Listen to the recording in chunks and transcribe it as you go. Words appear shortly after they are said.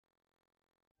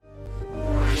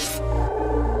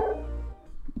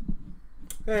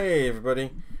Hey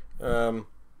everybody. Oh,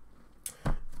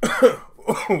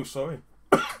 sorry.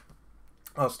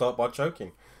 I'll start by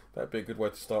choking. That'd be a good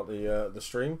way to start the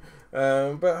stream.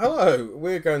 But hello,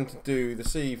 we're going to do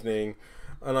this evening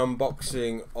an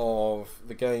unboxing of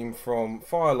the game from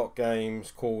Firelock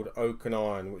Games called Oak and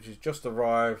Iron, which has just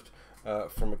arrived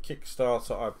from a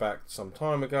Kickstarter I backed some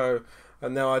time ago.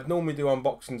 And now I'd normally do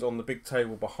unboxings on the big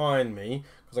table behind me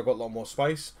because I've got a lot more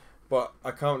space. But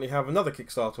I currently have another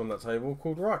Kickstarter on that table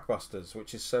called Reichbusters,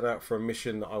 which is set out for a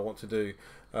mission that I want to do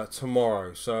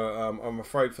tomorrow. So I'm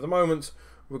afraid for the moment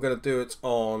we're going to do it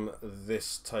on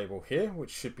this table here, which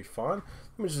should be fine.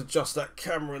 Let me just adjust that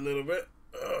camera a little bit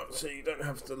so you don't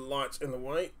have the light in the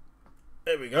way.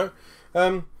 There we go.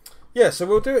 Yeah, so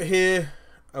we'll do it here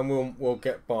and we'll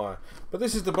get by. But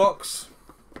this is the box.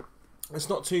 It's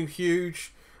not too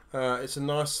huge. It's a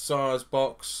nice size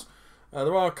box.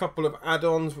 There are a couple of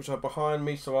add-ons which are behind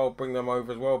me, so I'll bring them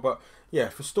over as well. But yeah,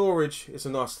 for storage, it's a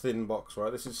nice thin box, right?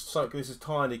 This is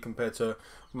tiny compared to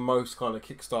most kind of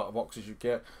Kickstarter boxes you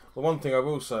get. The one thing I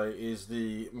will say is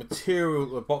the material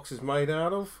the box is made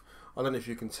out of. I don't know if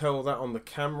you can tell that on the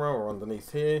camera or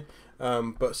underneath here,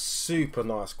 but super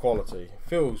nice quality.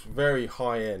 Feels very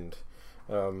high-end.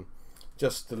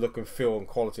 Just the look and feel and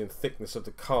quality and thickness of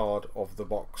the card of the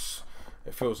box.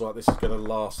 It feels like this is going to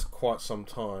last quite some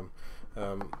time.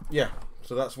 Yeah,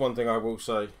 so that's one thing I will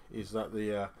say is that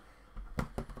the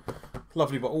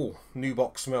lovely, but new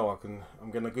box smell.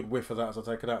 I'm getting a good whiff of that as I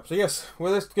take it out. So yes,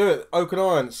 well, let's do it. Oak and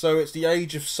Iron. So it's the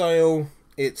Age of Sail.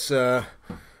 It's Master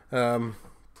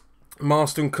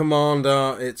and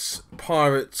Commander. It's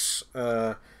Pirates.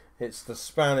 It's the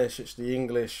Spanish. It's the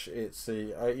English. It's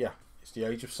the yeah. It's the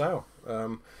Age of Sail.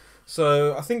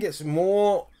 So I think it's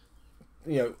more,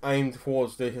 aimed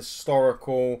towards the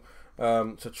historical.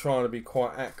 To try to be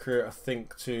quite accurate, I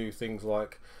think, to things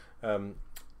like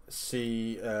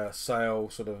sea, sail,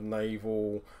 sort of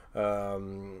naval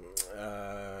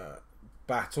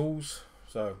battles.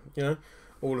 So,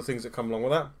 all the things that come along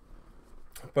with that.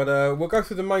 But we'll go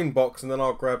through the main box and then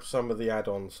I'll grab some of the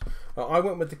add-ons. I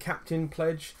went with the Captain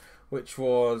Pledge, which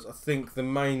was, I think, the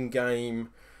main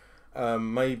game.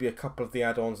 Maybe a couple of the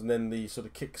add-ons and then the sort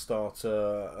of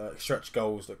Kickstarter stretch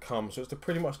goals that come. So it's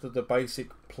pretty much the basic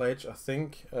pledge, I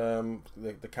think,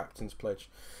 the Captain's Pledge.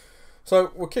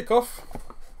 So we'll kick off.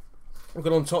 We've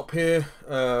got on top here,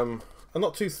 and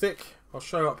not too thick. I'll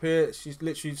show up here. It's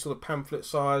literally sort of pamphlet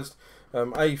sized,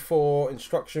 A4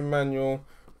 instruction manual,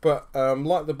 but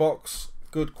like the box,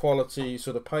 good quality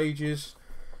sort of pages,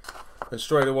 and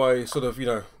straight away sort of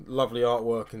lovely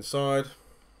artwork inside.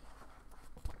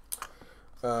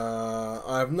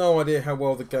 I have no idea how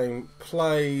well the game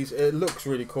plays. It looks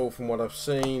really cool from what I've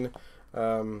seen,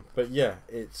 but yeah,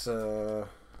 it's I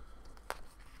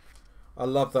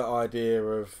love that idea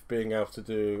of being able to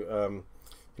do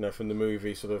from the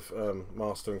movie sort of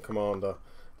Master and Commander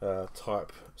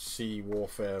type sea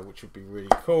warfare, which would be really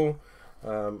cool.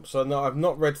 So no, I've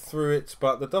not read through it,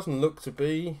 but there doesn't look to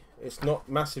be. It's not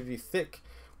massively thick,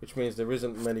 which means there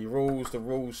isn't many rules. The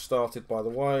rules started, by the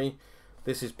way.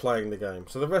 This is playing the game.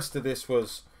 So the rest of this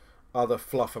was other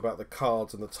fluff about the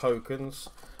cards and the tokens.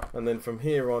 And then from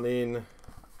here on in,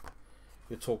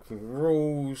 you're talking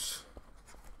rules.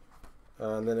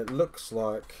 And then it looks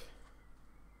like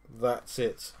that's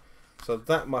it. So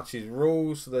that much is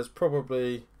rules. So there's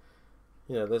probably,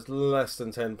 there's less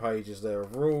than 10 pages there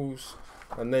of rules.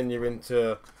 And then you're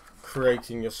into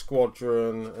creating your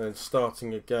squadron and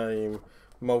starting a game,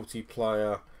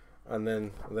 multiplayer. And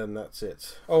then that's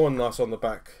it. Oh, and nice on the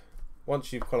back.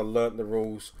 Once you've kind of learnt the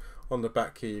rules, on the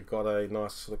back here you've got a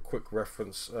nice sort of quick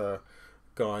reference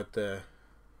guide there.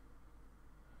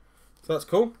 So that's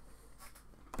cool.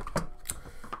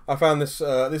 I found this.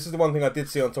 This is the one thing I did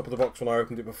see on top of the box when I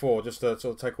opened it before, just to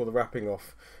sort of take all the wrapping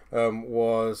off.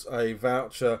 Was a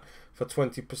voucher for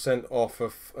 20% off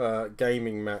of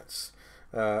gaming mats,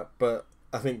 but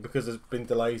I think because there's been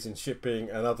delays in shipping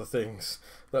and other things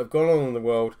that have gone on in the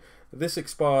world, this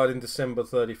expired in December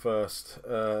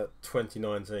 31st,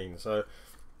 2019. So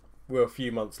we're a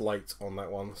few months late on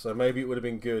that one. So maybe it would have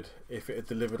been good if it had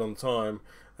delivered on time.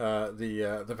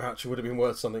 The voucher would have been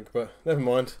worth something, but never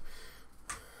mind.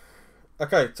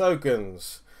 Okay,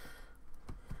 tokens.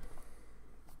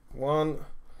 One.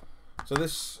 So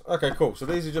this. Okay, cool. So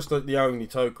these are just the only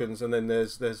tokens, and then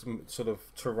there's sort of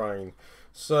terrain.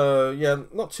 So yeah,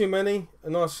 not too many. A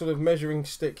nice sort of measuring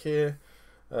stick here.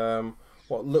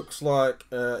 What looks like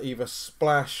either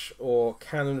splash or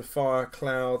cannon fire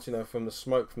clouds, from the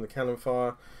smoke from the cannon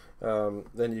fire.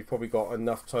 Then you've probably got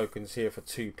enough tokens here for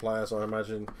 2 players, I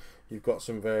imagine. You've got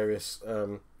some various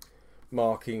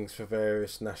markings for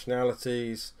various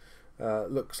nationalities.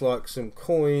 Looks like some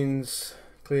coins,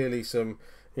 clearly some,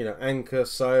 you know, anchor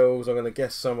sails. I'm going to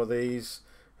guess some of these,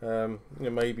 you know,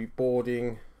 maybe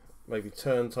boarding, maybe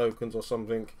turn tokens or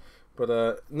something.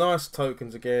 But nice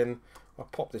tokens again. I'll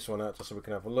pop this one out just so we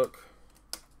can have a look.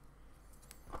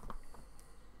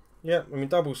 Yeah, I mean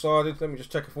double-sided. Let me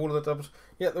just check if all of the doubles.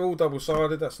 Yeah, they're all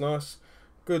double-sided. That's nice.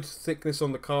 Good thickness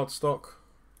on the cardstock.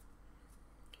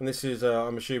 And this is,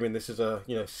 I'm assuming this is a,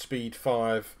 you know, speed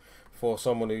 5 for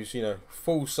someone who's, you know,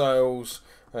 full sails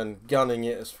and gunning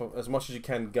it as much as you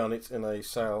can gun it in a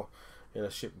sail, in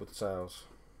a ship with sails.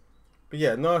 But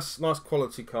yeah, nice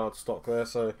quality cardstock there.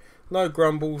 So no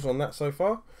grumbles on that so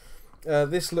far.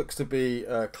 This looks to be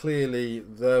clearly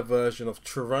the version of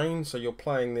terrain. So you're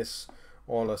playing this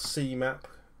on a sea map.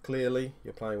 Clearly,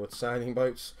 you're playing with sailing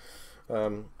boats.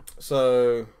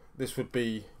 So this would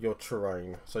be your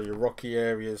terrain. So your rocky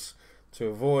areas to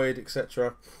avoid,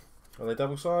 etc. Are they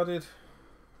double-sided?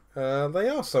 They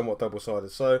are somewhat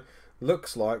double-sided. So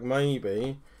looks like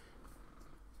maybe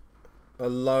a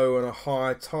low and a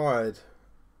high tide.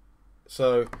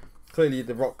 So clearly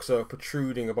the rocks are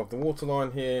protruding above the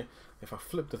waterline here. If I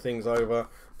flip the things over,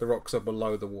 the rocks are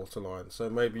below the waterline. So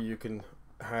maybe you can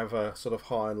have a sort of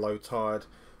high and low tide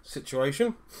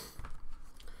situation.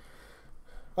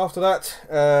 After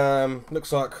that,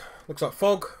 looks like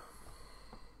fog.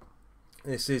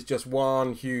 This is just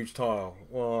one huge tile,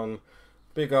 one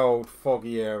big old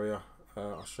foggy area.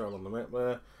 I'll show it on the map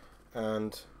there.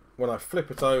 And when I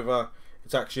flip it over,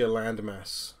 it's actually a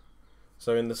landmass.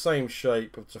 So in the same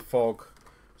shape as a fog.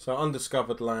 So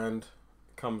undiscovered land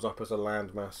comes up as a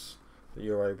landmass that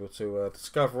you're able to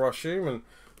discover, I assume, and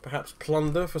perhaps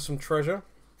plunder for some treasure.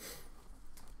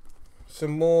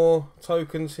 Some more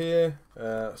tokens here,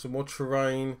 some more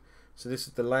terrain. So this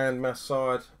is the landmass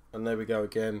side, and there we go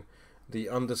again, the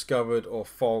undiscovered or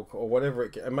fog or whatever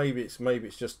it. And maybe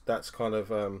it's just that's kind of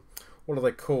what do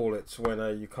they call it when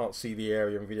you can't see the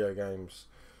area in video games?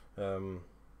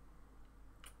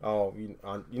 Oh, you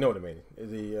know what I mean.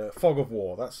 The fog of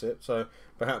war. That's it. So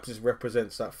perhaps this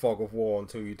represents that fog of war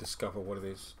until you discover what it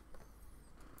is.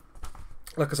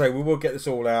 Like I say, we will get this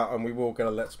all out and we will get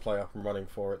a let's play up and running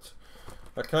for it.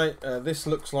 Okay, this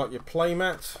looks like your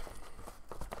playmat.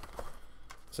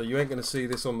 So you ain't going to see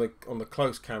this on the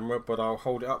close camera, but I'll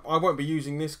hold it up. I won't be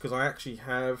using this because I actually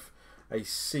have a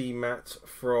sea mat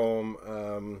from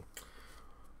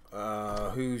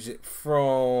who's it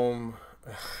from?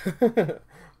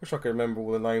 Wish I could remember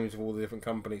all the names of all the different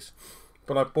companies.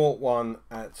 But I bought one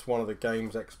at one of the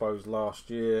games expos last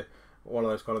year. One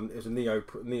of those kind of, it was a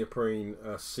neoprene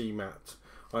sea mat.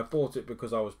 I bought it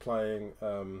because I was playing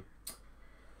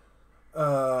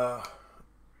Blood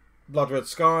Red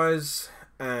Skies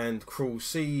and Cruel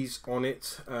Seas on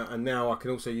it, and now I can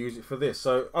also use it for this.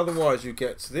 So otherwise you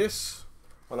get this,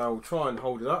 and I will try and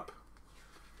hold it up,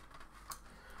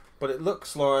 but it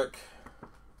looks like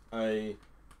a,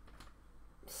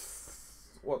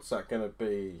 what's that going to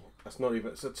be? That's not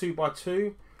even, it's a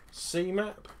 2x2 sea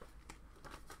map.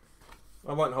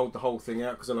 I won't hold the whole thing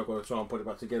out because then I've got to try and put it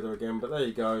back together again, but there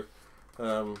you go.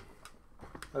 And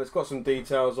it's got some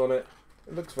details on it.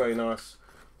 It looks very nice,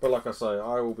 but like I say,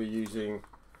 I will be using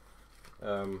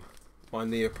my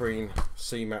neoprene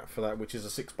sea mat for that, which is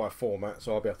a 6x4 mat,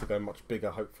 so I'll be able to go much bigger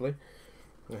hopefully.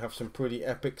 We have some pretty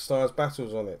epic stars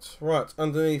battles on it. Right,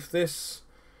 underneath this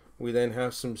we then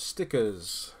have some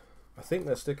stickers. I think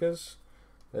they're stickers.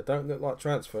 They don't look like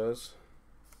transfers.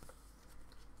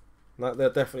 No, they're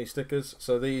definitely stickers.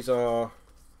 So these are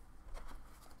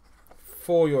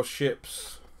for your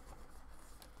ships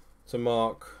to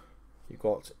mark. You've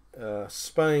got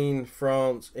Spain,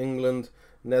 France, England,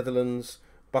 Netherlands,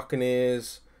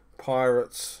 Buccaneers,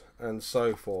 Pirates, and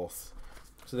so forth.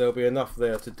 So there'll be enough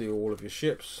there to do all of your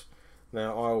ships.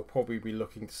 Now I'll probably be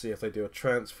looking to see if they do a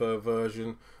transfer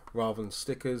version rather than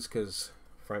stickers, because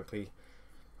frankly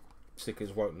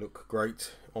stickers won't look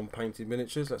great on painted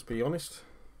miniatures, let's be honest.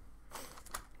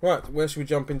 Right, where should we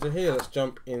jump into here? Let's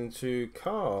jump into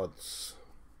cards.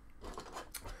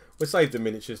 We'll save the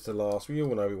miniatures to last. We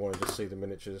all know we want to just see the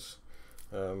miniatures.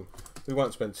 We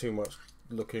won't spend too much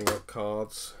looking at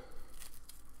cards.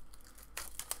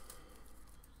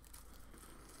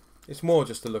 It's more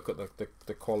just to look at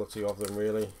the quality of them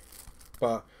really.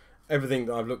 But everything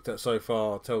that I've looked at so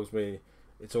far tells me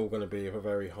it's all going to be of a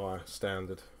very high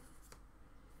standard.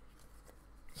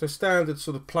 So standard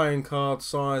sort of playing card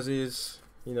sizes.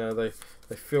 You know, they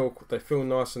feel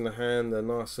nice in the hand. They're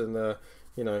nice and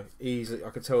you know, easy. I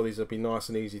can tell these will be nice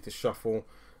and easy to shuffle.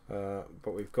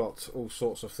 But we've got all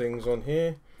sorts of things on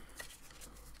here.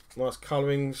 Nice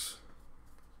colourings.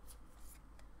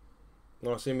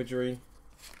 Nice imagery.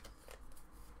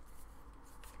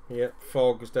 Yeah,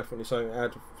 fog is definitely something.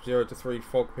 Add 0 to 3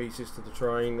 fog pieces to the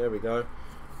train. There we go.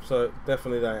 So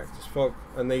definitely they act as fog.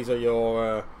 And these are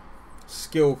your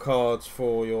skill cards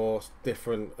for your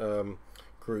different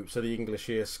groups. So the English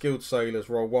here: skilled sailors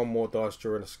roll 1 more dice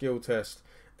during a skill test.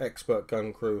 Expert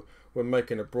gun crew, when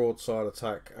making a broadside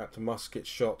attack at musket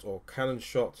shot or cannon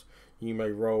shot, you may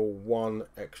roll 1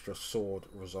 extra sword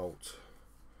result.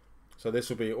 So this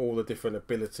will be all the different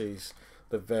abilities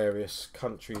the various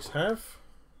countries have.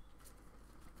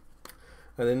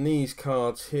 And then these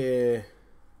cards here,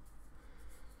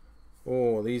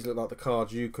 oh, these look like the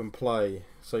cards you can play.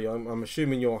 So I'm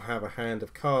assuming you'll have a hand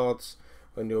of cards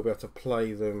and you'll be able to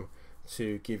play them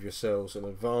to give yourselves an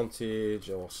advantage,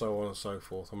 or so on and so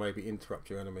forth, or maybe interrupt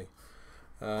your enemy.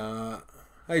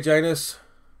 Hey Janus,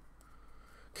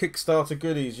 Kickstarter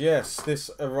goodies. Yes, this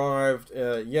arrived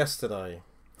yesterday.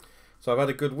 So I've had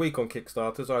a good week on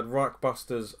Kickstarters. I had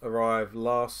Reichbusters arrive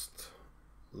last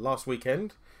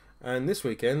weekend, and this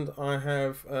weekend I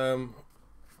have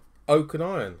Oak and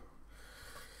Iron.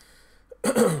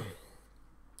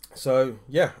 So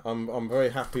yeah, I'm very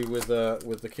happy with the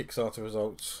Kickstarter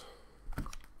results.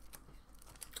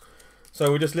 So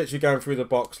we're just literally going through the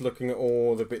box, looking at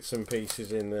all the bits and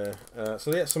pieces in there.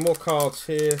 So yeah, some more cards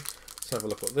here. Let's have a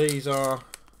look what these are.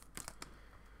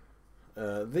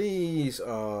 These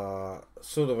are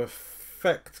sort of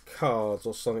effect cards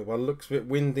or something. By the looks of it,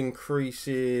 wind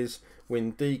increases,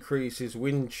 wind decreases,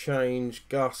 wind change,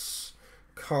 gusts,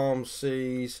 calm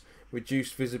seas,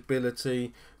 reduced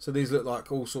visibility. So these look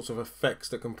like all sorts of effects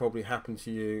that can probably happen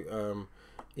to you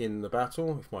in the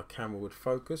battle. If my camera would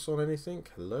focus on anything.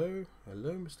 Hello,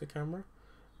 Mr. Camera.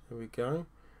 There we go.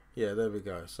 Yeah, there we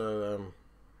go. So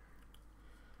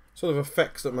sort of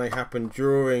effects that may happen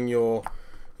during your,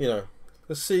 you know,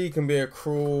 the sea can be a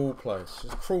cruel place.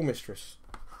 It's a cruel mistress.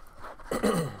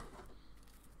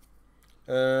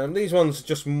 These ones are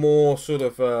just more sort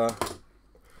of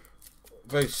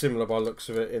very similar by the looks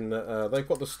of it. In that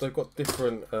they've got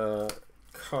different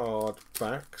card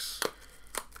backs,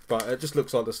 but it just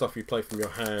looks like the stuff you play from your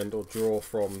hand or draw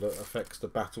from that affects the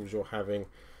battles you're having.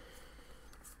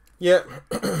 Yeah.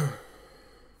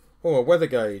 Oh, a weather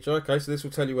gauge. Okay, so this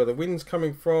will tell you where the wind's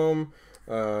coming from.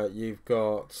 You've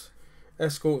got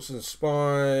escorts and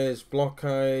spies,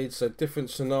 blockades, so different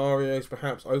scenarios,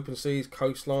 perhaps open seas,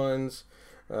 coastlines,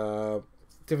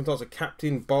 different types of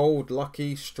captain, bold,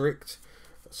 lucky, strict,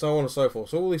 so on and so forth.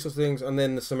 So all these sorts of things, and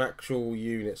then there's some actual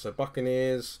units. So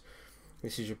buccaneers,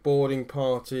 this is your boarding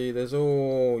party. There's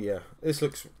all, yeah, this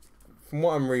looks, from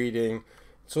what I'm reading,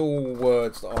 it's all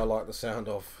words that I like the sound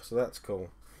of, so that's cool.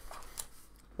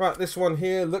 Right, this one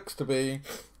here looks to be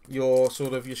your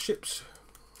sort of your ships,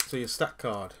 so your stat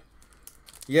card.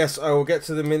 Yes, I will get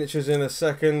to the miniatures in a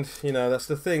second. You know, that's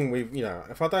the thing. You know,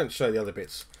 if I don't show the other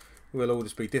bits, we'll all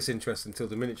just be disinterested until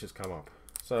the miniatures come up.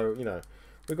 So, you know,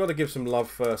 we've got to give some love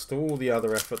first to all the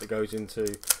other effort that goes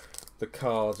into the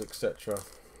cards, etc.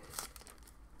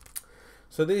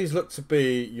 So these look to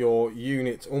be your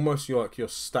units, almost like your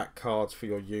stat cards for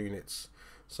your units.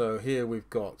 So here we've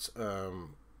got,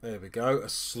 there we go, a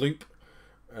sloop.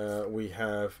 We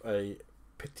have a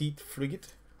petite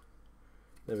frigate.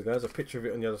 There we go, there's a picture of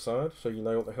it on the other side, so you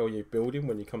know what the hell you're building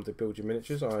when you come to build your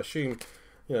miniatures. I assume,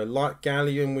 you know, light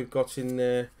galleon we've got in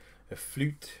there, a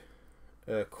flute,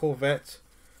 a corvette.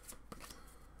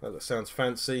 That sounds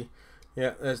fancy.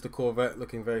 Yeah, there's the corvette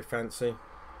looking very fancy.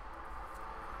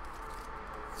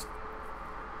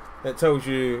 It tells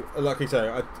you, like I say,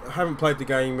 I haven't played the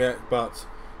game yet, but,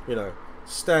 you know,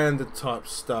 standard type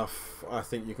stuff, I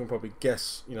think you can probably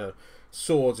guess, you know,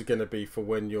 swords are going to be for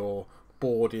when you're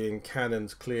boarding,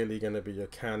 cannons clearly going to be your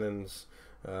cannons.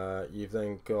 You've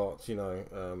then got, you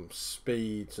know,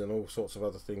 speeds and all sorts of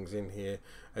other things in here,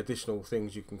 additional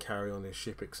things you can carry on this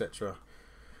ship, etc.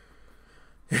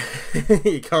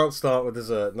 You can't start with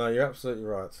dessert. No, you're absolutely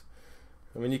right.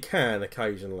 I mean, you can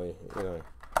occasionally, you know.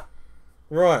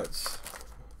 Right,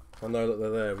 I know that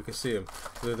they're there. We can see them.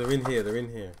 They're in here. They're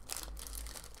in here.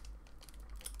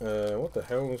 What the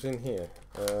hell was in here?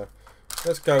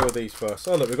 Let's go with these first.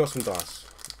 Oh look, we've got some dice.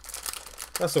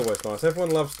 That's always nice. Everyone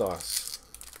loves dice.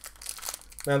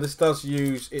 Now this does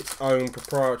use its own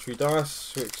proprietary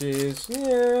dice, which is,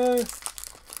 yeah,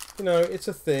 you know, it's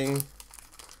a thing.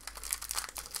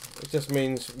 It just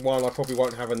means, one, I probably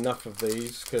won't have enough of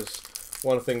these, because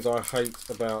one of the things I hate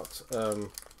about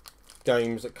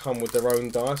games that come with their own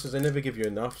dice is they never give you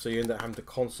enough, so you end up having to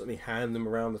constantly hand them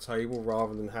around the table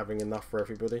rather than having enough for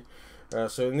everybody.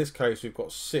 So in this case we've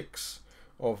got 6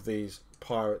 of these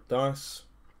pirate dice,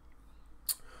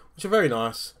 which are very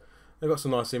nice. They've got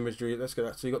some nice imagery. Let's get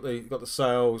that. So you've got the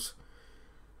sails,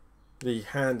 the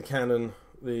hand cannon,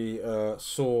 the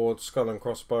sword, skull and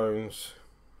crossbones,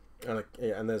 and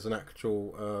there's an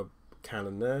actual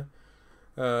cannon there.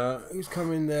 Who's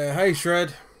coming there? Hey,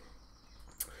 Shred.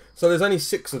 So there's only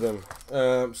 6 of them.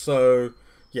 So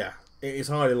yeah, it is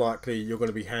highly likely you're going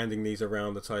to be handing these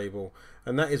around the table,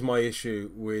 and that is my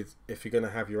issue with if you're going to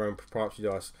have your own proprietary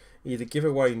dice. Either give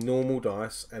away normal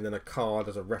dice and then a card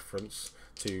as a reference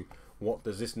to what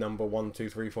does this number 1, 2,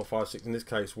 3, 4, 5, 6. In this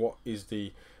case, what is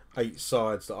the 8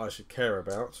 sides that I should care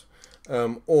about,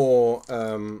 or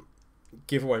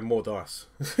give away more dice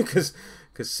because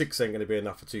 6 ain't going to be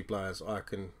enough for 2 players. I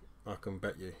can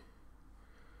bet you.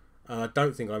 And I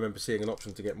don't think I remember seeing an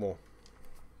option to get more.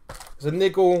 There's a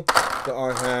niggle that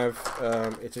I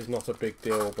have. It is not a big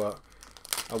deal, but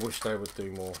I wish they would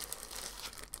do more.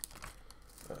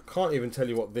 I can't even tell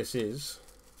you what this is.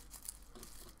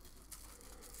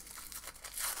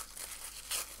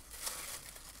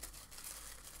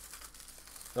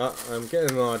 I'm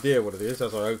getting an idea what it is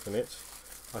as I open it.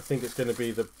 I think it's going to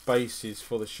be the bases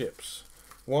for the ships.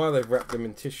 Why they've wrapped them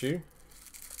in tissue,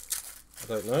 I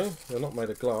don't know. They're not made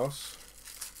of glass.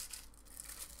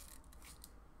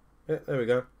 Yeah, there we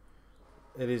go.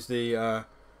 It is the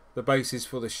bases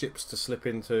for the ships to slip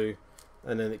into,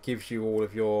 and then it gives you all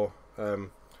of your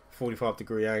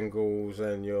 45-degree angles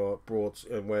and your broads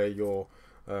and where your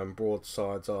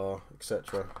broadsides are,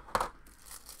 etc.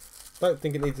 Don't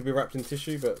think it needs to be wrapped in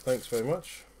tissue, but thanks very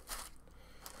much.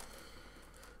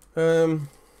 Not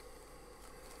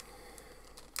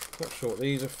sure what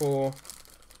these are for.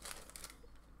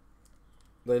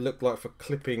 They look like for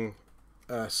clipping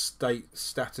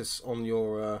status on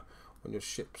your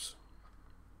ships.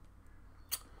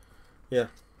 Yeah,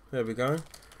 there we go.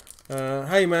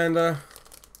 Hey, Manda.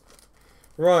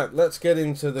 Right, let's get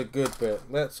into the good bit.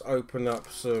 Let's open up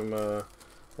some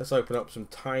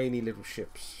tiny little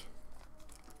ships.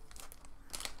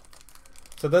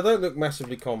 So they don't look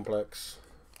massively complex,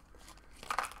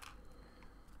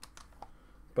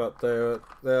 but they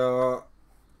are.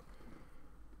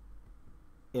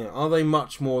 You know, are they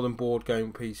much more than board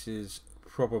game pieces?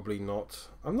 Probably not.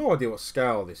 I've no idea what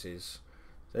scale this is.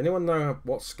 Does anyone know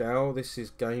what scale this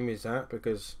game is at?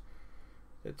 Because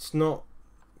it's not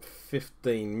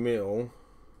 15mm.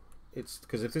 It's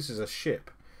because if this is a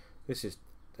ship, this is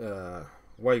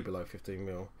way below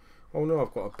 15mm. Oh no,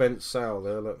 I've got a bent sail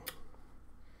there. Look,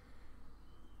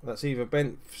 that's either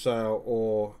bent sail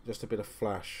or just a bit of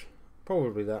flash.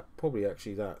 Probably that. Probably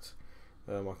actually that.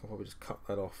 I can probably just cut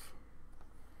that off.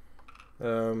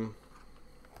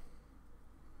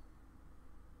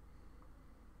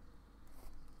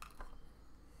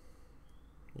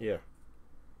 Yeah,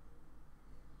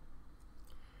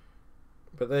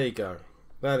 but there you go.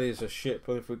 That is a ship.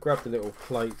 But if we grab the little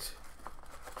plate,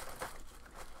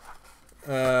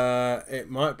 it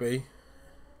might be.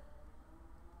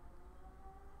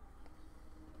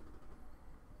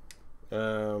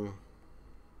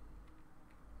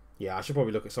 Yeah, I should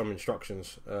probably look at some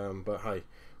instructions. But hey,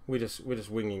 we're just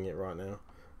winging it right now.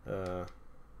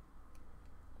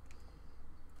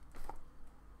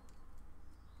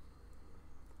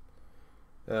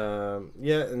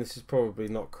 Yeah, and this is probably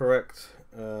not correct.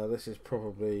 This is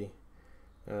probably.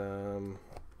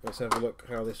 Let's have a look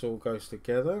how this all goes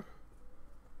together.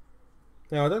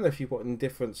 Now I don't know if you put in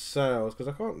different sails because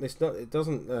I can't. It's not. It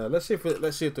doesn't. Let's see if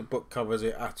the book covers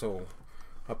it at all.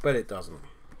 I bet it doesn't.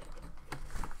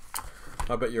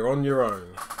 I bet you're on your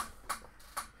own.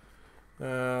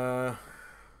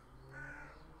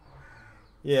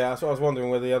 Yeah, that's what I was wondering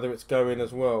whether it's going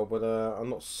as well, but I'm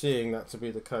not seeing that to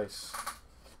be the case.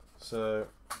 So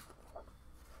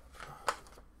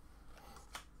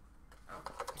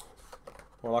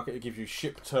I like it. It gives you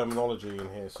ship terminology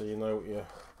in here, so you know what you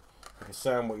can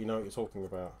sound what you know what you're talking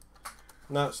about.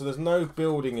 No, so there's no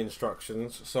building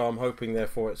instructions, so I'm hoping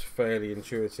therefore it's fairly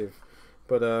intuitive.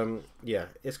 But yeah,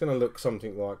 it's going to look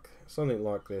something like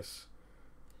this.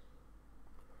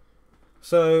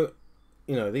 So,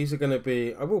 you know, these are going to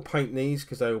be. I will paint these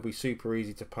because they will be super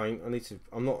easy to paint.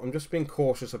 I'm just being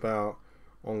cautious about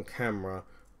on camera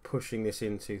pushing this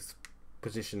into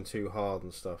position too hard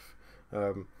and stuff.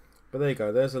 But there you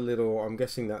go. There's a little. I'm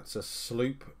guessing that's a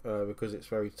sloop because it's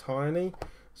very tiny.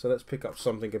 So let's pick up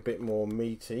something a bit more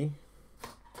meaty.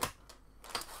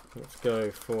 Let's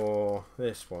go for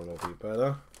this one. Will be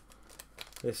better.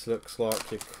 This looks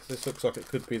like it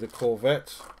could be the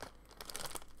Corvette.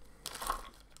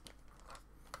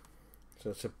 So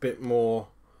it's a bit more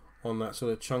on that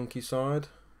sort of chunky side.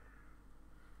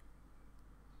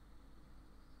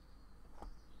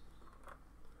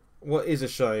 What is a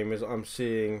shame is I'm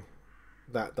seeing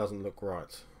that doesn't look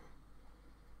right.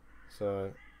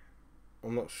 So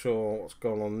I'm not sure what's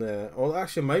going on there. Or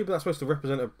actually, maybe that's supposed to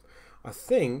represent a. I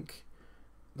think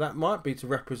that might be to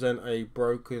represent a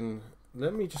broken.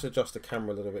 Let me just adjust the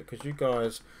camera a little bit because you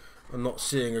guys are not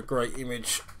seeing a great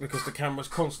image because the camera's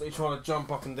constantly trying to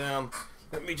jump up and down.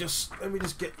 Let me just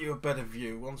get you a better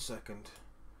view. 1 second.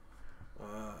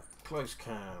 Close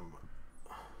cam.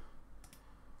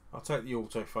 I'll take the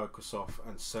autofocus off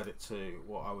and set it to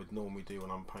what I would normally do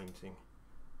when I'm painting.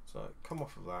 So come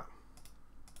off of that.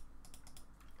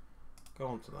 Go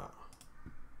on to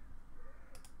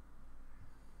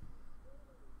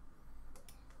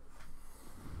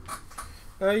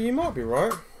that. You might be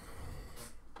right.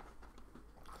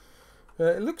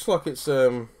 It looks like it's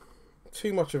too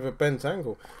much of a bent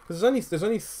angle. There's only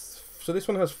so this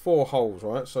one has 4 holes,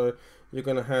 right? So you're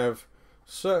going to have,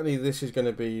 certainly this is going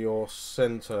to be your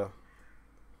center,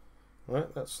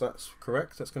 right? That's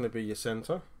correct. That's going to be your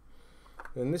center.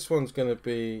 And this one's going to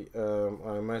be,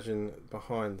 I imagine,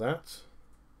 behind that.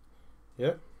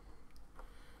 Yep.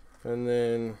 And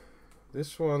then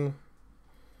this one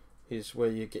is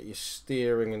where you get your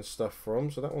steering and stuff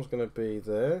from. So that one's going to be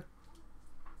there.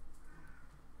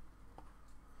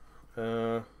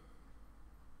 I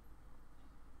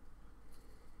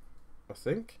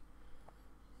think.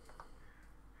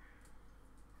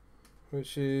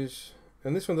 Which is,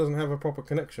 and this one doesn't have a proper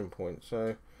connection point,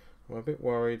 so I'm a bit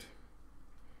worried.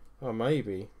 Oh,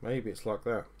 maybe it's like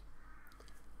that.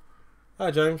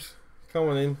 Hi James, come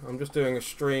on in. I'm just doing a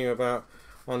stream about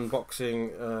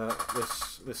unboxing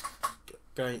this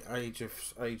game, Age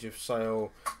of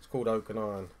Sail. It's called Oak and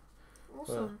Iron.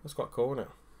 Awesome. That's quite cool, isn't it?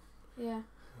 Yeah.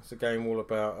 It's a game all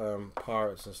about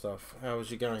pirates and stuff. How was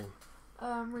your game?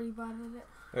 Really bad at it.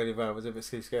 Really bad. Was it a bit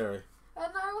too scary? No,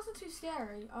 it wasn't too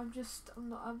scary. I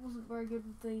wasn't very good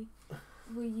with the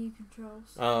Wii U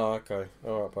controls. Oh, okay.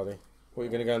 All right, buddy. What are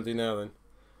you going to go and do now then?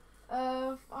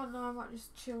 I don't know. I might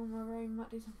just chill in my room. Might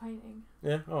do some painting.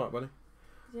 Yeah. All right, buddy.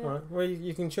 Yeah. All right. Well,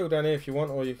 you can chill down here if you want,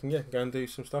 or you can go and do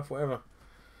some stuff, whatever.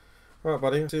 All right,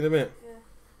 buddy. See you in a minute. Yeah.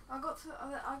 I got to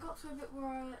a bit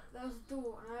where there was a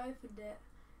door and I opened it,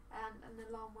 and the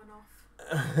alarm went off,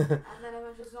 and then a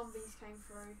bunch of zombies came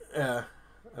through. Yeah.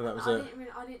 And that was I it.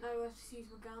 I didn't know where to use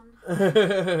my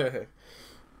gun.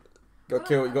 Got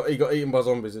killed. You got eaten by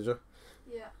zombies, did you?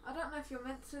 Yeah. I don't know if you're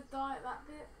meant to die at that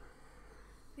bit.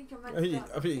 I think I'm meant I to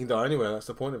die. think you can die anywhere. That's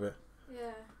the point of it.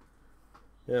 Yeah.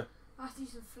 Yeah. I had to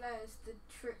use some flares to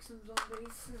trick some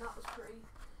zombies, and that was pretty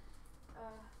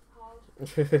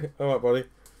hard. All right, buddy.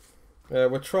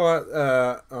 We'll try it.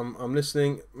 I'm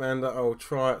listening, Amanda. I'll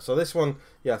try it. So this one,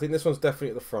 yeah, I think this one's definitely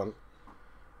at the front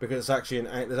because it's actually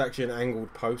there's actually an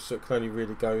angled post, so it can only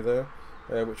really go there,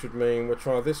 which would mean we'll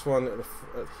try this one at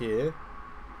here.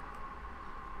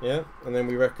 Yeah, and then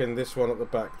we reckon this one at the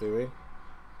back, do we?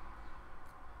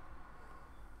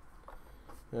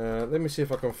 Let me see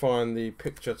if I can find the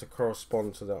picture to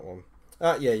correspond to that one.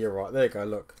 Yeah, you're right. There you go.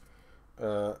 Look.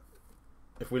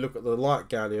 If we look at the light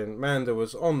galleon, Manda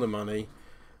was on the money,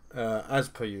 as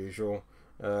per usual.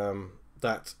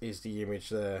 That is the image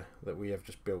there that we have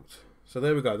just built. So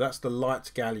there we go. That's the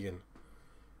light galleon.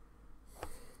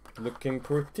 Looking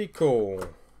pretty cool.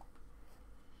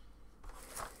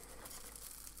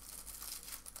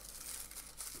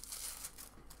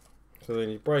 So then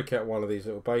you break out one of these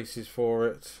little bases for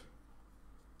it.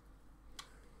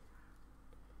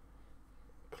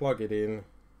 Plug it in.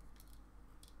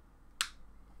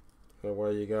 So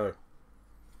away you go.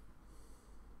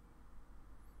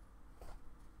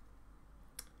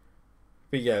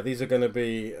 But yeah, these are going to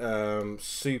be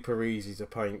super easy to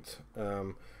paint.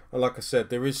 And like I said,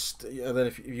 there is. And then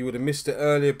if you would have missed it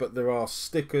earlier, but there are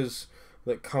stickers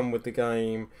that come with the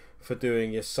game for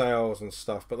doing your sails and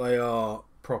stuff. But they are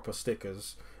proper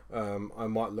stickers. I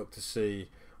might look to see.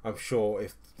 I'm sure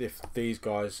if these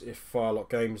guys, if Firelock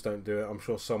Games don't do it, I'm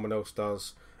sure someone else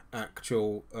does.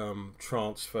 Actual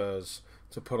transfers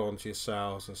to put onto your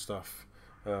sails and stuff,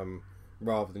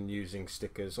 rather than using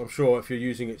stickers. I'm sure if you're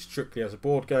using it strictly as a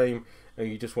board game and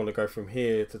you just want to go from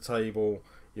here to table,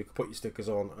 you can put your stickers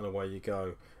on and away you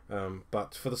go.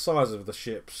 But for the size of the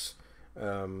ships,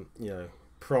 you know,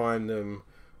 prime them,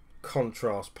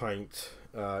 contrast paint,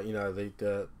 you know,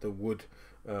 the wood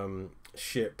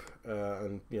ship,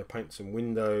 and you know, paint some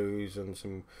windows and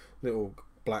some little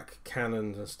black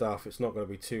cannons and stuff. It's not going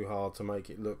to be too hard to make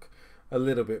it look a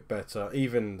little bit better.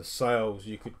 Even the sails,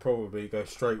 you could probably go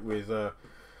straight with you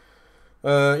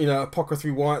know,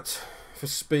 apothecary white for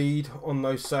speed on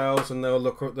those sails, and they'll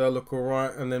look all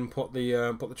right. And then put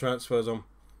the transfers on.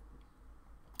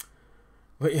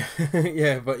 But yeah,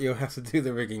 yeah, but you'll have to do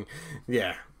the rigging.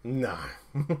 Yeah, no.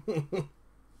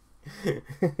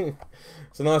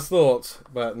 It's a nice thought,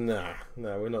 but no,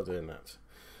 we're not doing that.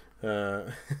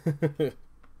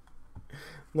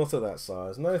 Not at that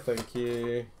size. No, thank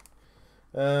you.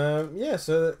 Yeah,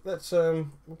 so let's we'll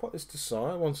put this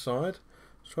to one side.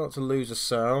 Try not to lose a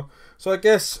sale. So I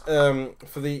guess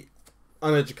for the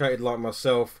uneducated like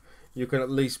myself, you can at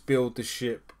least build the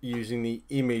ship using the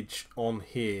image on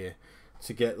here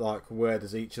to get like where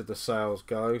does each of the sails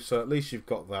go. So at least you've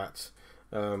got that.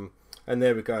 And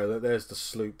there we go. There's the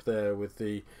sloop there with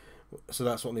the. So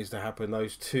that's what needs to happen.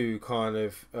 Those two kind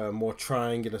of more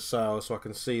triangular sails, so I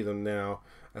can see them now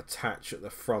attach at the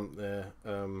front there.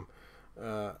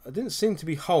 It didn't seem to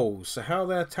be holes, so how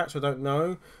they're attached I don't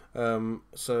know.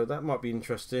 So that might be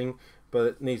interesting, but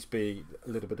it needs to be a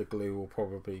little bit of glue will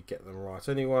probably get them right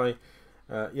anyway.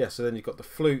 Yeah, so then you've got the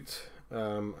flute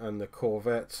and the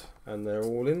Corvette, and they're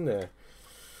all in there.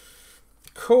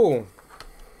 Cool.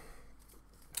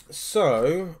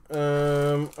 So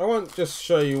I won't just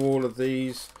show you all of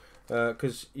these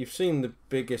because you've seen the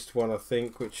biggest one, I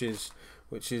think, which is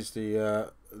the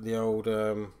old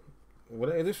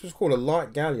this was called a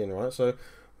light galleon, right? So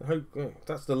I hope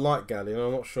that's the light galleon.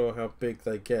 I'm not sure how big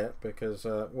they get because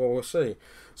well, we'll see.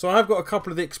 So I've got a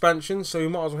couple of the expansions, so we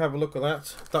might as well have a look at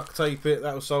that. Duct tape it,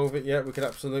 that will solve it. Yeah, we could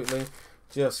absolutely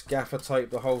just gaffer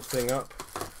tape the whole thing up.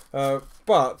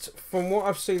 But from what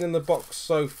I've seen in the box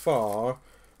so far,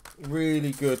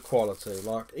 really good quality.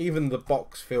 Like even the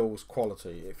box feels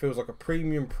quality. It feels like a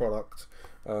premium product.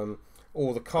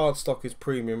 All the card stock is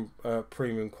premium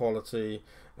quality.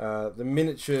 The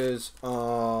miniatures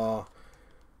are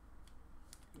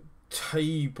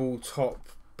tabletop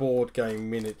board game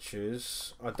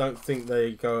miniatures. I don't think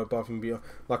they go above and beyond.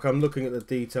 Like I'm looking at the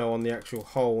detail on the actual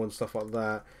hull and stuff like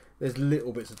that. There's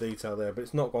little bits of detail there, but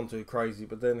it's not gone too crazy.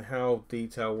 But then, how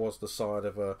detailed was the side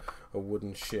of a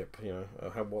wooden ship? You know,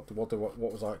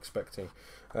 what was I expecting?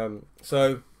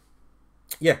 So,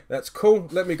 yeah, that's cool.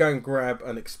 Let me go and grab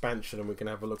an expansion, and we can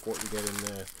have a look what you get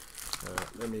in there.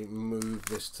 Let me move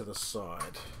this to the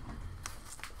side.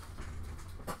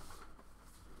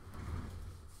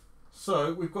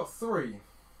 So we've got three.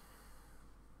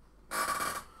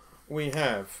 We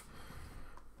have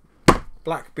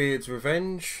Blackbeard's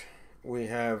Revenge, we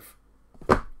have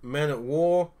Men at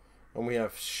War, and we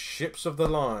have Ships of the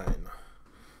Line.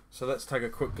 So let's take a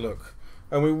quick look.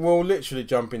 And we will literally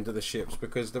jump into the ships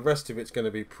because the rest of it's going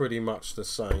to be pretty much the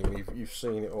same. You've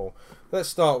seen it all. Let's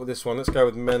start with this one. Let's go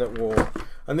with Men at War.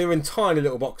 And they're in tiny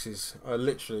little boxes.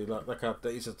 Literally, like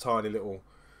it's a tiny little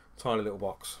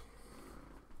box.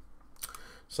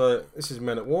 So this is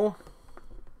Men at War.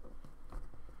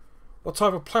 What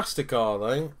type of plastic are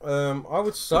they? I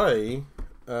would say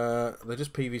they're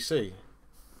just PVC.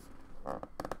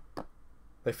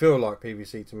 They feel like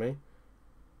PVC to me.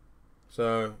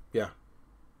 So yeah,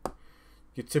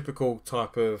 your typical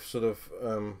type of sort of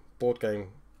board game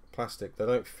plastic. They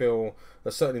don't feel.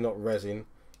 They're certainly not resin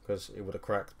because it would have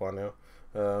cracked by now.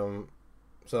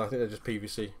 So I think they're just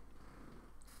PVC.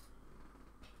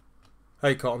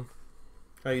 Hey Cotton,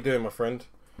 how you doing, my friend?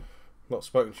 Not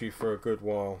spoken to you for a good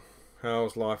while.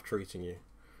 How's life treating you?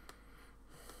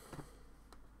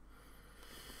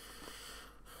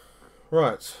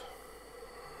 Right.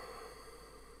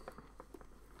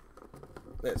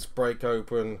 Let's break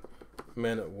open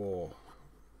Men at War.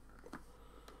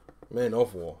 Men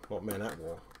of War, not Men at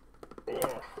War.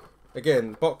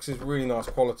 Again, box is really nice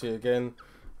quality again.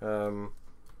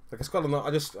 Like it's got a,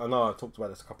 I know I talked about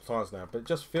this a couple of times now, but it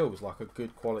just feels like a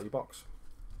good quality box.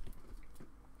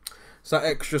 It's that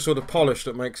extra sort of polish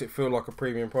that makes it feel like a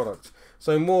premium product.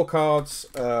 So more cards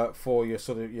for your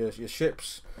sort of your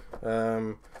ships.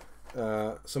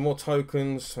 Some more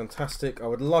tokens, fantastic. I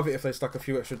would love it if they stuck a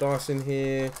few extra dice in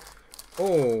here.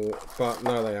 Oh, but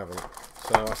no, they haven't.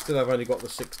 So I still have only got the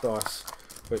 6 dice,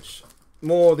 which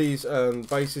more of these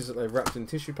bases that they've wrapped in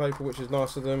tissue paper, which is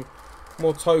nice of them.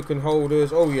 More token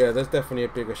holders. Oh yeah, there's definitely a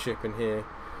bigger ship in here.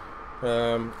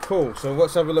 Cool. So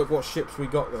let's have a look what ships we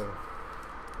got then.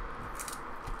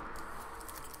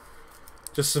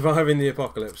 Just surviving the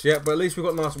apocalypse. Yeah, but at least we've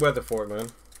got nice weather for it, man.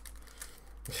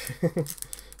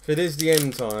 If it is the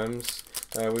end times,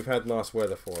 we've had nice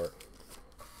weather for it.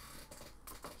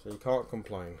 So you can't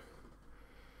complain.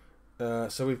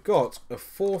 So we've got a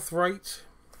 4th rate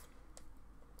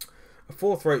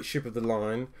ship of the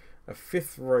line, a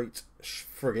 5th rate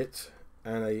frigate,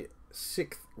 and a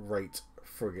 6th rate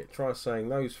frigate. Try saying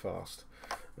those fast.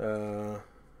 Yeah.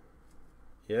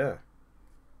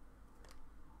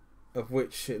 Of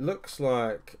which it looks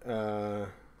like the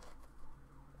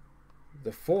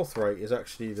 4th rate is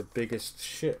actually the biggest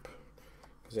ship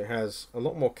because it has a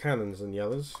lot more cannons than the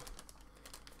others.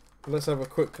 let's have a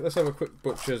quick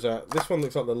butcher's at this one.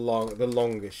 Looks like the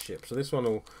longest ship, so this one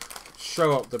will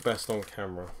show up the best on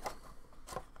camera.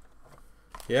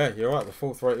 Yeah, you're right, the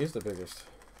fourth rate is the biggest.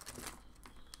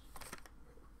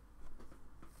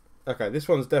 Okay, this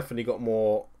one's definitely got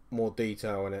more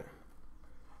detail in it.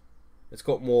 It's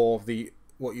got more of the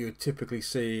what you would typically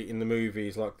see in the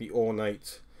movies, like the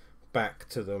ornate back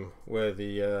to them, where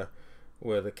the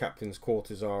captain's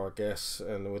quarters are, I guess,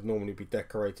 and it would normally be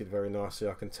decorated very nicely.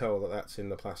 I can tell that that's in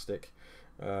the plastic.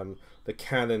 The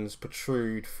cannons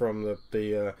protrude from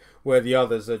the where the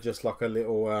others are just like a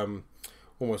little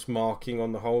almost marking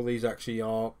on the hull. These actually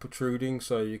are protruding,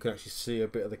 so you can actually see a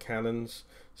bit of the cannons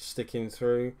sticking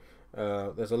through.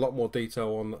 There's a lot more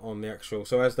detail on the actual.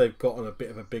 So as they've gotten a bit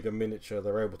of a bigger miniature,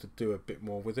 they're able to do a bit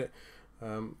more with it.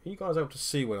 Are you guys able to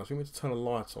see well? I think we need to turn a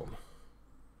light on.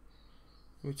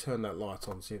 Let me turn that light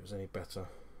on, see if it's any better.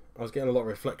 I was getting a lot of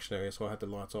reflection area, so I had the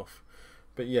light off.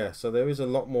 But yeah, so there is a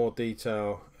lot more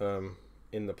detail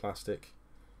in the plastic.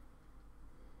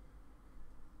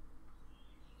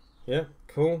 Yeah,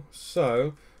 cool.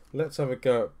 So let's have a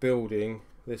go at building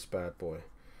this bad boy.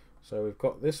 So we've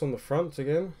got this on the front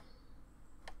again.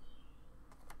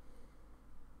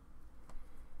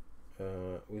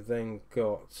 We've then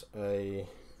got a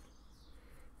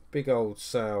big old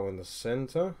sail in the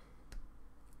centre.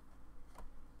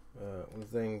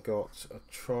 We've then got a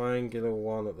triangular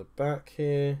one at the back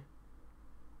here.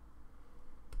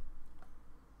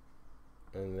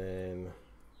 And then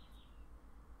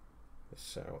the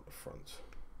sail at the front.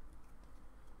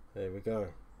 There we go.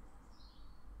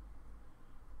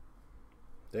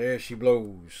 There she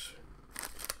blows.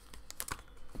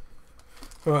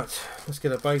 Right, let's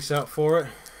get a base out for it.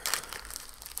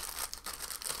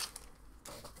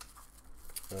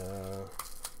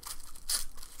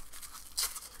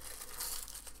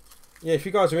 Yeah, if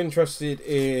you guys are interested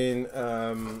in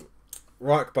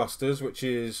Reichbusters, which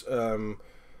is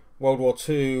World War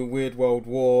II, Weird World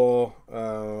War,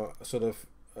 sort of,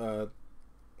 I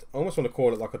almost want to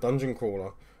call it like a dungeon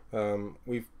crawler.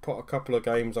 We've put a couple of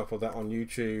games up of that on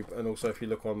YouTube, and also if you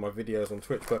look on my videos on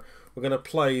Twitch. But we're going to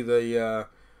play the,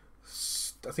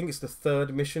 I think it's the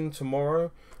third mission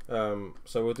tomorrow. So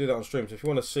we'll do that on stream. So if you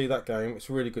want to see that game, it's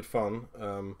really good fun.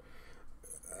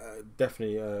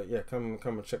 Definitely, yeah, come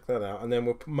and check that out. And then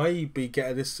we'll maybe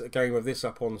get a game of this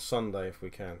up on Sunday if we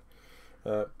can.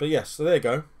 But yes, so there you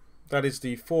go. That is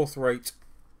the fourth rate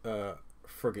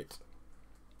frigate.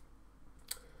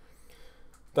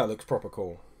 That looks proper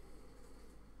cool.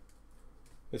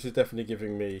 This is definitely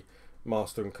giving me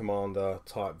Master and Commander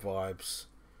type vibes.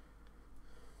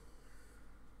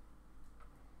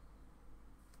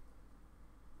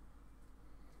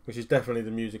 Which is definitely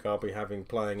the music I'll be having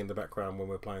playing in the background when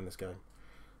we're playing this game.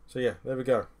 So yeah, there we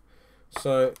go.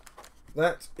 So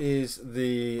that is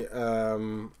the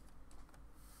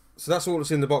so that's all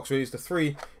that's in the box really. It's the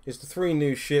three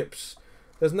new ships.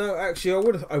 There's no, actually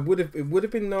it would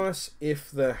have been nice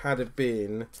if there had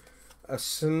been a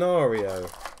scenario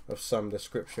of some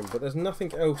description, but there's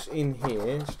nothing else in here.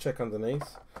 Let's check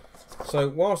underneath. So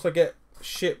whilst I get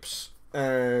ships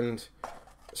and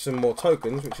some more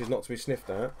tokens, which is not to be sniffed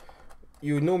at,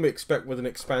 you would normally expect with an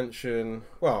expansion,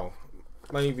 well,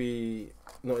 maybe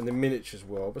not in the miniatures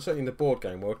world, but certainly in the board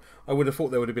game world, I would have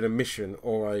thought there would have been a mission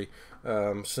or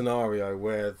a scenario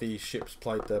where these ships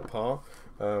played their part,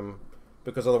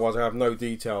 because otherwise I have no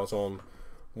details on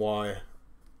why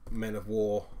Men of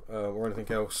War or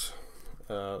anything else.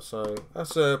 So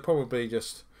that's probably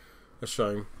just a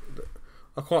shame.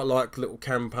 I quite like little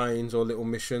campaigns or little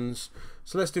missions.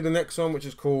 So let's do the next one, which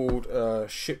is called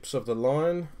Ships of the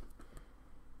Line.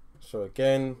 So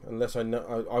again, unless I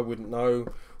know, I wouldn't know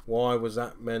why was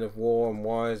that Men of War and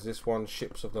why is this one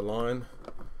Ships of the Line.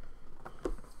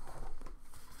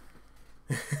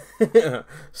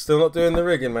 Still not doing the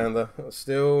rigging, Manda.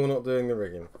 Still not doing the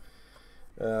rigging.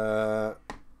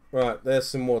 Right, there's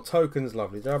some more tokens,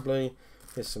 lovely jubbly.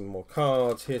 Here's some more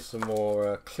cards. Here's some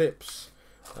more clips.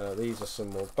 These are some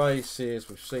more bases.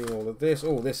 We've seen all of this.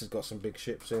 Oh, this has got some big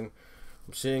ships in.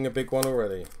 I'm seeing a big one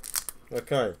already.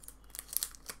 Okay.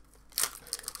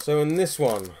 So in this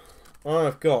one,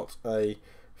 I've got a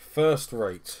first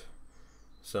rate.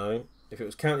 So if it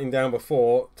was counting down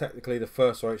before, technically the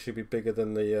first rate should be bigger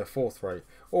than the fourth rate.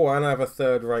 Or I have a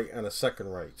third rate and a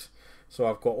second rate. So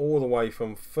I've got all the way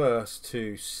from first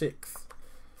to sixth.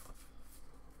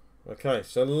 Okay,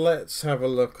 so let's have a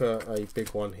look at a big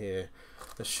one here.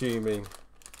 Assuming,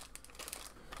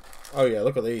 oh yeah,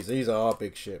 look at these. These are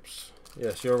big ships.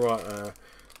 Yes, you're right.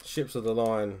 Ships of the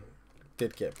Line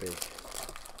did get big.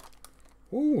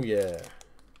 Ooh yeah.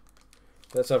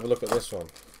 Let's have a look at this one.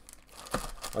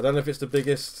 I don't know if it's the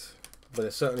biggest. but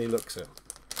it certainly looks it.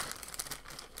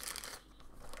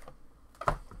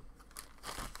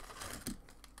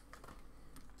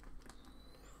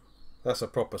 That's a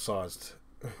proper sized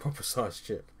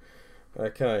ship.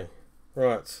 Okay,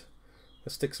 right.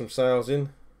 Let's stick some sails in.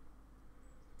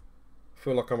 I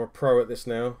feel like I'm a pro at this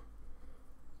now.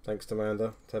 Thanks to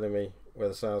Amanda telling me where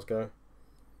the sails go.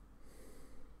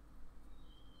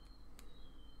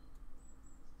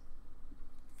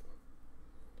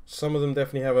 Some of them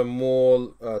definitely have a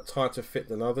more tighter fit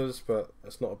than others, but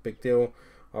that's not a big deal.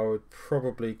 I would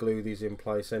probably glue these in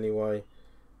place anyway.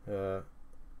 But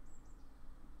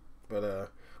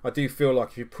I do feel like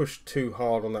if you push too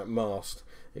hard on that mast,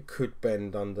 it could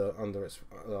bend under its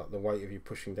the weight of you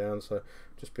pushing down. So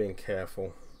just being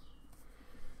careful.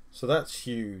 So that's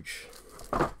huge.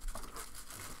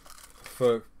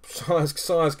 For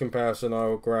size comparison, I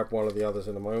will grab one of the others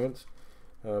in a moment.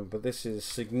 But this is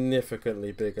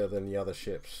significantly bigger than the other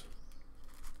ships.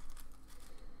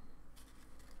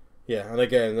 Yeah, and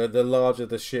again, the larger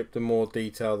the ship, the more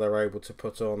detail they're able to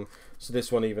put on. So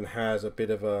this one even has a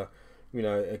bit of a, you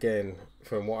know, again,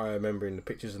 from what I remember in the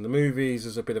pictures and the movies,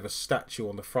 there's a bit of a statue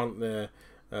on the front there.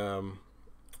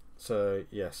 So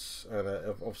yes, and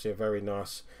obviously a very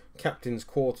nice captain's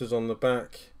quarters on the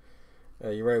back.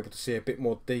 You're able to see a bit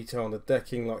more detail on the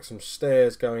decking, like some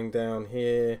stairs going down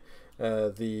here.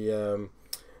 The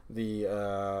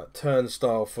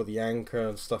turnstile for the anchor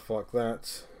and stuff like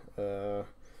that.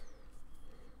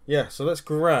 Yeah, so let's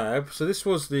grab. So this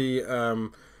was the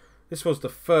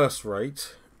first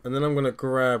rate, and then I'm going to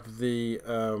grab the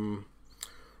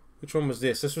which one was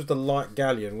this? This was the light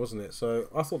galleon, wasn't it? So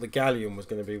I thought the galleon was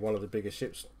going to be one of the bigger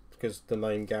ships because the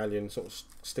name galleon sort of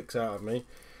sticks out of me.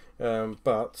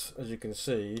 But as you can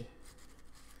see,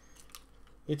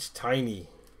 it's tiny.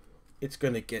 It's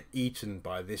going to get eaten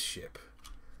by this ship.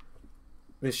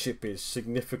 This ship is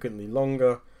significantly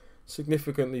longer,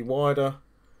 significantly wider.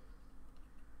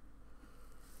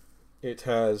 This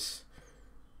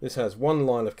has one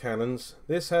line of cannons.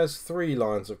 This has 3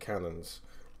 lines of cannons,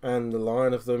 and the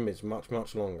line of them is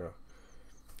much longer.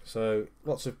 So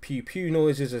lots of pew pew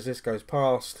noises as this goes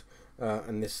past,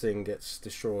 and this thing gets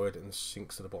destroyed and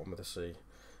sinks to the bottom of the sea.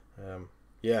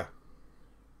 Yeah.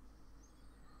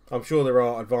 I'm sure there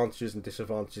are advantages and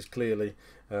disadvantages, clearly,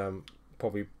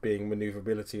 probably being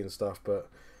manoeuvrability and stuff, but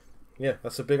yeah,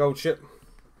 that's a big old ship.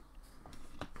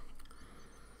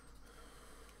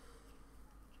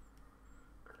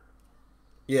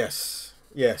 Yes,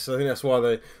 I think that's why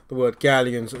the word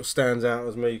galleon sort of stands out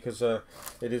as me, because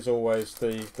it is always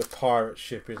the pirate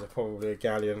ship is probably a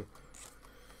galleon.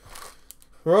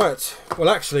 Right, well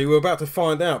actually we're about to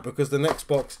find out, because the next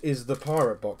box is the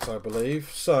pirate box, I believe.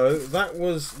 So that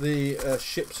was the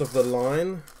ships of the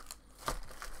line.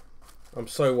 I'm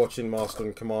so watching Master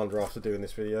and Commander after doing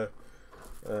this video.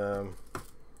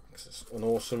 It's an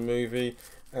awesome movie,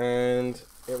 and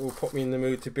it will put me in the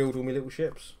mood to build all my little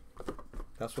ships.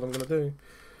 That's what I'm going to do.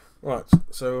 Right,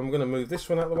 so I'm going to move this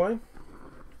one out of the way,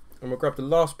 and we'll grab the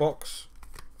last box,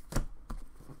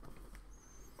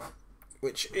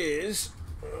 which is,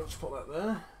 let's put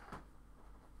that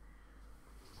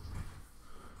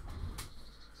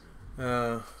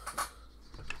there.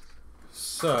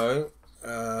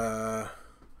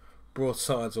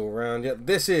 Broadsides all round. Yeah,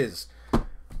 this is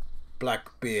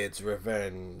Blackbeard's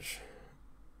Revenge.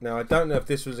 Now I don't know if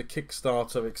this was a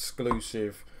Kickstarter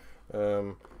exclusive,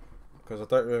 because I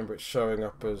don't remember it showing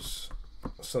up as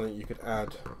something you could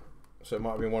add. So it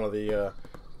might have been one of the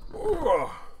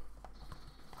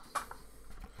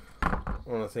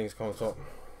things on top.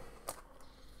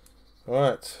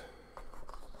 Alright,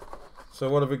 so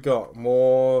what have we got?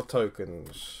 More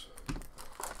tokens.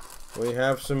 We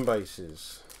have some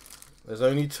bases. There's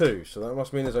only 2, so that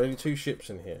must mean there's only 2 ships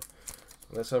in here.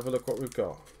 Let's have a look what we've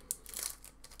got.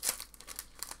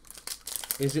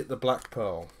 Is it the Black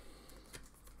Pearl?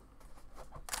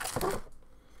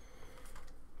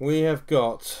 We have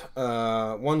got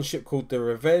one ship called the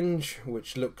Revenge,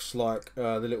 which looks like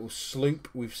the little sloop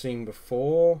we've seen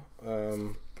before.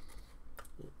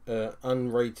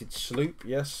 Unrated sloop,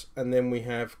 yes. And then we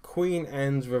have Queen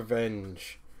Anne's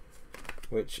Revenge,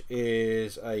 which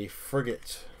is a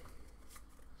frigate.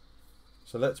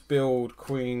 So let's build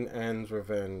Queen Anne's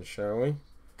Revenge, shall we?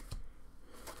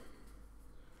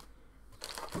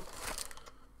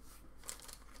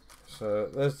 So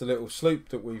there's the little sloop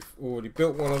that we've already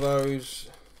built one of those.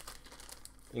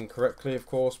 Incorrectly, of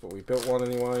course, but we built one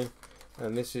anyway.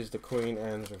 And this is the Queen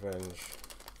Anne's Revenge.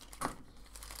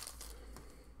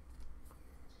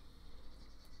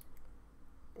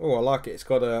 Oh, I like it. It's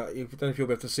got a, I don't know if you'll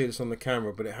be able to see this on the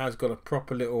camera, but it has got a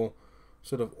proper little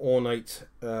sort of ornate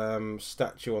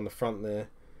statue on the front there,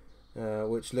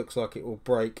 which looks like it will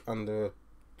break under a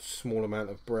small amount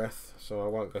of breath, so I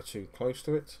won't go too close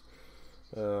to it.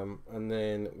 And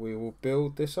then we will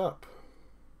build this up.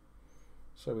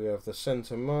 So we have the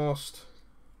center mast,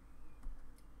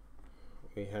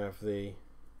 we have the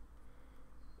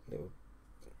little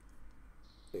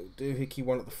doohickey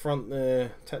one at the front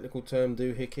there, technical term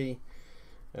doohickey.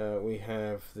 We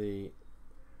have the,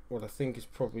 what I think is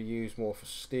probably used more for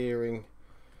steering,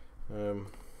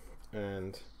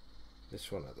 and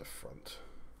this one at the front.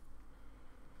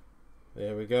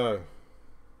 There we go.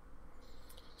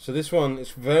 So this one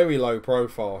is very low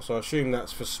profile, so I assume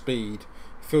that's for speed.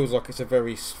 It feels like it's a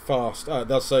very fast, it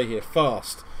does say here,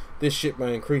 fast. This ship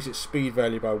may increase its speed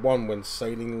value by 1 when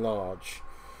sailing large.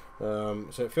 So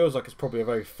it feels like it's probably a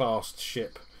very fast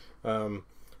ship, but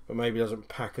maybe doesn't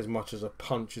pack as much as a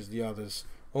punch as the others.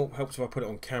 Oh, helps if I put it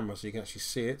on camera so you can actually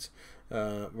see it,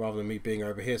 rather than me being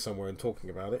over here somewhere and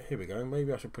talking about it. Here we go,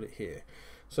 maybe I should put it here.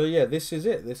 So yeah, this is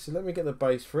it. Let me get the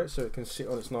base for it so it can sit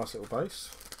on its nice little base.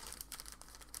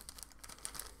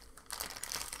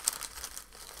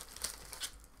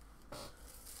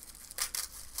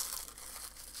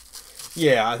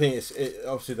 Yeah, I think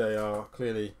obviously they are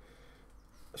clearly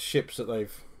ships that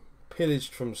they've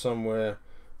pillaged from somewhere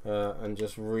and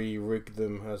just re-rigged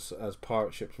them as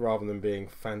pirate ships rather than being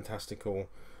fantastical,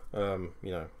 you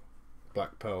know,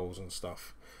 black pearls and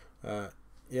stuff.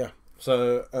 Yeah.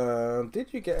 So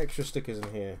did you get extra stickers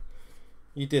in here?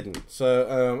 You didn't.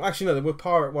 So actually no, there were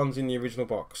pirate ones in the original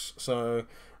box. So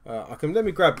let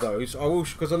me grab those. I will,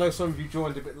 because I know some of you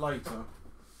joined a bit later.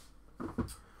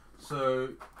 So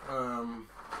I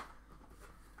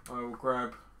will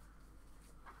grab.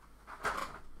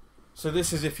 So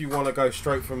this is if you want to go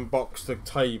straight from box to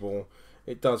table.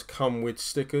 It does come with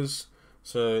stickers.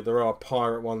 So there are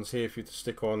pirate ones here for you to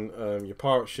stick on your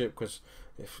pirate ship, because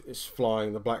if it's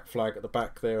flying the black flag at the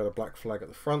back there and the black flag at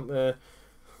the front there.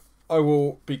 I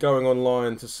will be going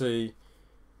online to see.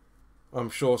 I'm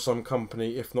sure some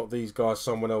company, if not these guys,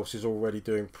 someone else is already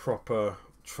doing proper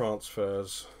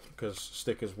transfers, because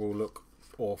stickers will look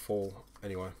awful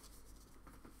anyway.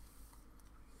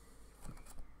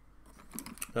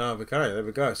 Okay, there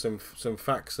we go. Some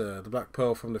facts there. The Black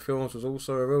Pearl from the films was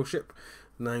also a real ship,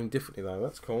 named differently though.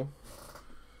 That's cool.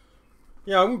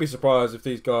 Yeah, I wouldn't be surprised if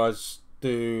these guys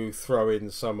do throw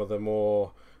in some of the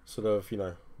more sort of, you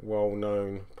know,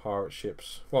 well-known pirate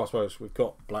ships. Well, I suppose we've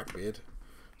got Blackbeard,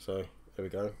 so there we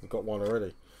go. We've got one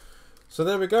already. So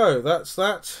there we go. That's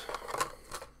that.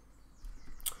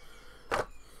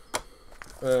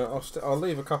 I'll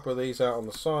leave a couple of these out on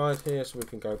the side here so we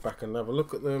can go back and have a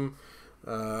look at them.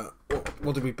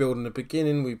 What did we build in the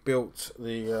beginning? We built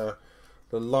the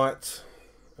light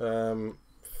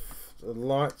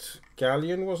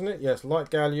galleon, wasn't it? Yes,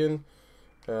 light galleon.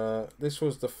 This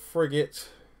was the frigate.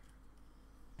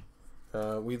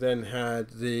 We then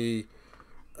had the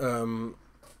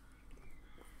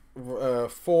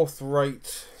fourth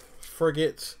rate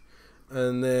frigate,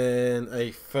 and then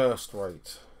a first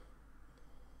rate,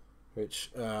 which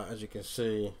as you can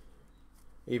see,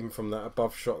 even from that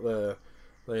above shot there,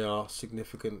 they are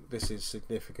significant. This is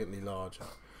significantly larger.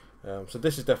 So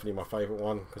this is definitely my favourite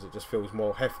one because it just feels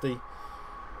more hefty,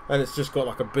 and it's just got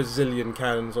like a bazillion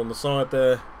cannons on the side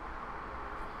there.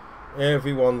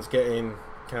 Everyone's getting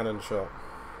cannon shot.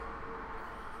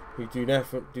 You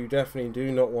definitely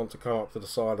do not want to come up to the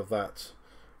side of that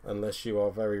unless you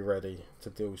are very ready to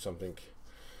do something.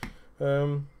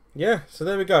 Yeah, so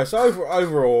there we go. So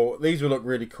overall, these will look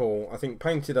really cool. I think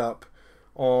painted up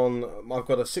on, I've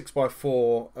got a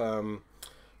 6x4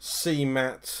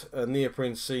 C-mat, a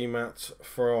neoprene C-mat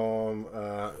from,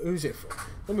 who's it from?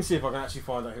 Let me see if I can actually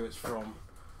find out who it's from.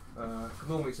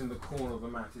 Normally it's in the corner of the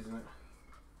mat, isn't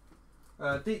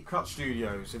it? Deep Cut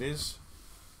Studios it is.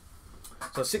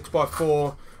 So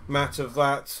 6x4 mat of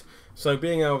that. So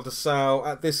being able to sail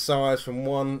at this size from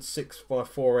one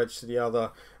 6x4 edge to the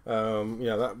other, you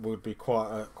know, that would be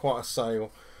quite a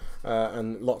sail,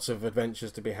 and lots of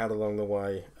adventures to be had along the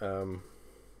way.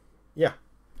 Yeah,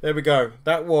 there we go.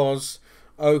 That was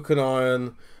Oak and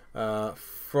Iron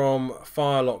from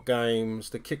Firelock Games,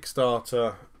 the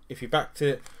Kickstarter. If you backed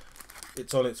it,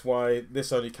 it's on its way.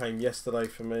 This only came yesterday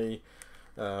for me.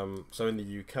 So in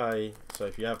the UK, so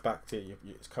if you have backed it,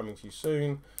 it's coming to you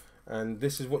soon, and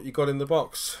this is what you got in the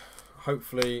box.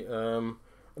 Hopefully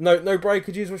no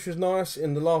breakages, which was nice.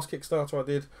 In the last Kickstarter I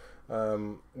did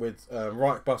with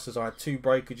Right Busters, I had 2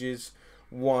 breakages.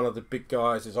 One of the big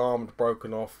guys, his arm had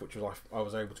broken off, which was I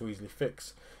was able to easily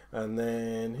fix, and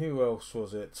then who else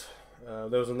was it?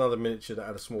 There was another miniature that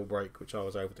had a small break, which I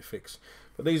was able to fix.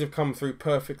 But these have come through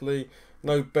perfectly.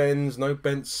 No bends, no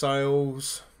bent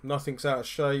sails, nothing's out of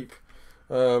shape.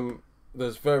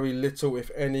 There's very little,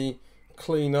 if any,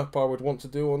 cleanup I would want to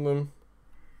do on them.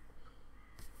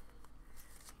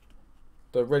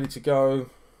 They're ready to go.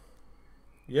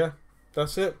 Yeah,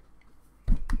 that's it.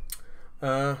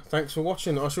 Thanks for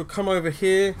watching. I shall come over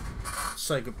here,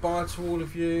 say goodbye to all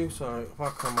of you. So if I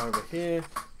come over here,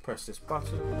 press this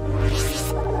button.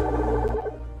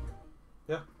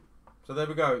 Yeah, so there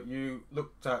we go. You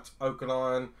looked at Oak and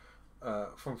Iron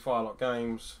from Firelock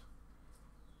Games.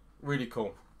 Really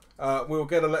cool. We'll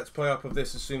get a Let's Play up of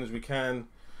this as soon as we can.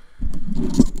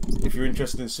 If you're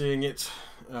interested in seeing it,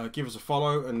 give us a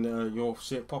follow and you'll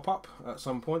see it pop up at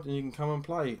some point and you can come and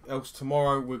play. Else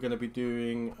tomorrow we're going to be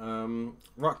doing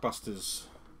Rockbusters.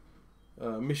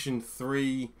 Mission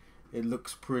 3, it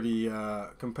looks pretty,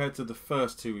 compared to the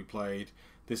first two we played,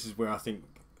 this is where I think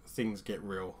things get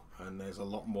real and there's a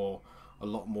lot more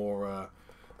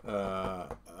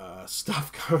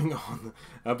stuff going on.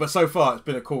 But so far it's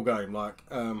been a cool game. Like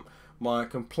my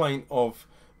complaint of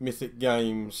Mythic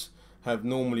games have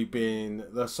normally been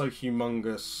they're so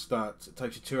humongous that it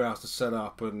takes you 2 hours to set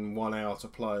up and 1 hour to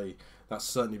play. That's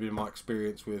certainly been my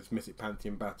experience with Mythic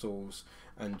Pantheon Battles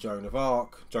and Joan of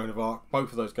Arc. Both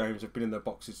of those games have been in their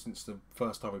boxes since the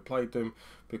first time we played them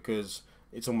because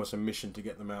it's almost a mission to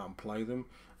get them out and play them.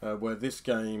 Where this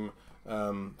game,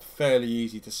 fairly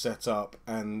easy to set up,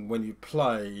 and when you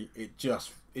play, it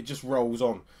just rolls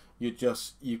on.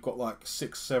 You've got like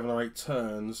 6, 7 or 8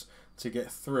 turns to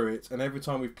get through it, and every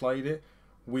time we've played it,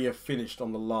 we have finished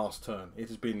on the last turn. It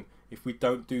has been, if we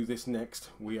don't do this next,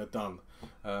 we are done.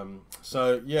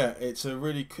 So yeah, it's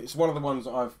one of the ones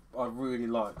that I really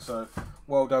like. So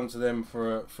well done to them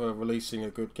for releasing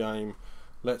a good game.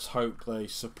 Let's hope they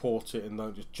support it and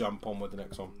don't just jump on with the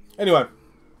next one. Anyway,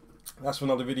 that's for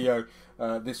another video.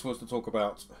 This was to talk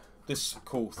about this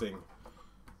cool thing.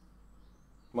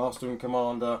 Master and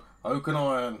Commander, Oak and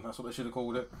Iron, that's what they should have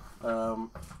called it.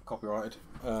 Copyrighted.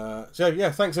 So yeah,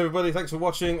 thanks everybody, thanks for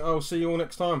watching. I'll see you all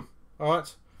next time.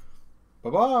 Alright, bye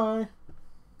bye.